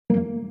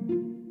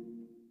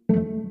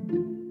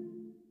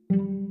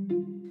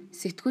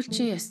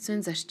Сэтгүүлчийн ёс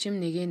зүйн зарчим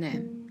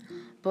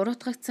 1-8.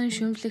 Буруутгагдсан,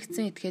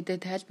 шүүмжлэгдсэн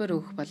этгээдэд тайлбар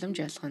өгөх боломж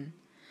олгоно.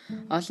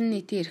 Олон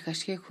нийтийн эрх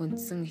ашигыг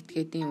хүндсэн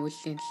этгээдийн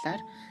үйлдлийн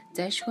талаар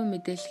зайлшгүй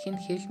мэдээлэх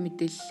нь хэвлэл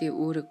мэдээллийн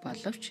үүрэг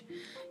боловч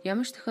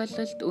ямар ч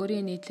тохиолдолд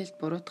өөрийн нийтлэлд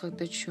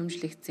буруутгагдаж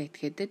шүүмжлэгдсэн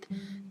этгээдэд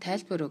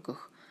тайлбар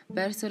өгөх,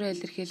 байр сууриа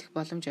илэрхийлэх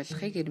боломж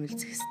олгохыг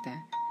эрмэлзэх ёстой.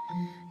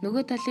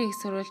 Нөгөө талын их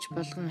сурвалж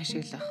булган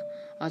ашиглах,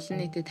 олон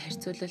нийтэд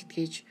харьцуулалт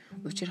хийж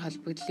учир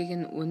холбогдлыг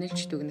нь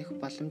үнэлж дүгнэх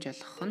боломж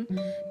олгох нь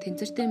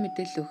тэнцвэртэй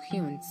мэдээлэл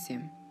өгөхийн үндэс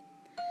юм.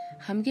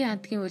 Хамгийн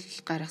адгийн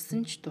үйлдэл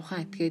гаргасан ч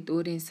тухайн этгээд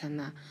өөрийн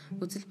санаа,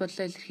 үзэл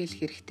бодлоо илэрхийлэх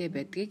хэрэгтэй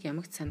байдгийг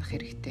ямагт санах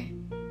хэрэгтэй.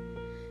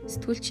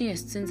 Сэтгүүлчийн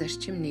ёс зүйн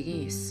зарчим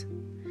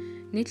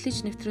 1-9. Нийтлэж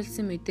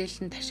нэвтрүүлсэн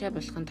мэдээлэл нь ташаа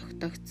болгон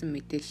тогтоогдсон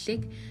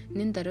мэдээллийг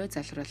нэн даруй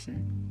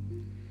залруулна.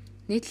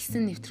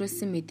 Нийтлэлсэн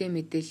нэвтрүүлсэн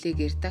мэдээллийг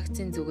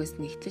редакцийн зүгээс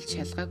нэгтлэлж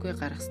шалгаагүй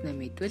гаргаснаа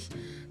мэдвэл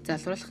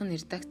залруулах нь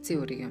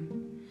редакцийн үүрэг юм.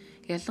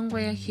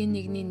 Ялангуяа хэн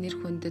нэгний нэр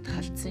хүндэд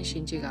халтсан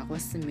шинжийг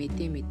агуулсан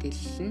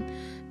мэдээлэл нь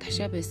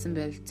ташаа байсан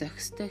байвал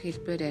зохистой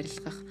хэлбэрээр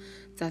арилгах,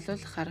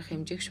 залуулах арга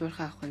хэмжээг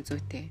шуурхай авах нь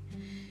зүйтэй.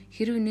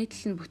 Хэрвээ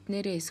нийтлэл нь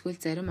бүтнээрээ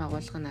эсвэл зарим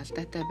агуулга нь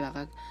алдаатай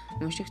байгааг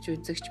уншигч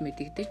үзэгч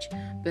мэдэгдэж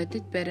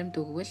бодит баримт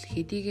өгвөл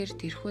хэдийгээр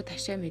тэрхүү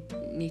ташаа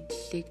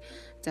нийтлэлийг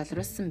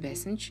залруулсан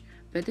байсан ч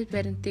бодит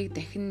баримтыг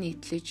дахин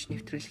нийтлэж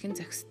нэвтрүүлэх нь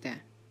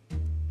зохистой.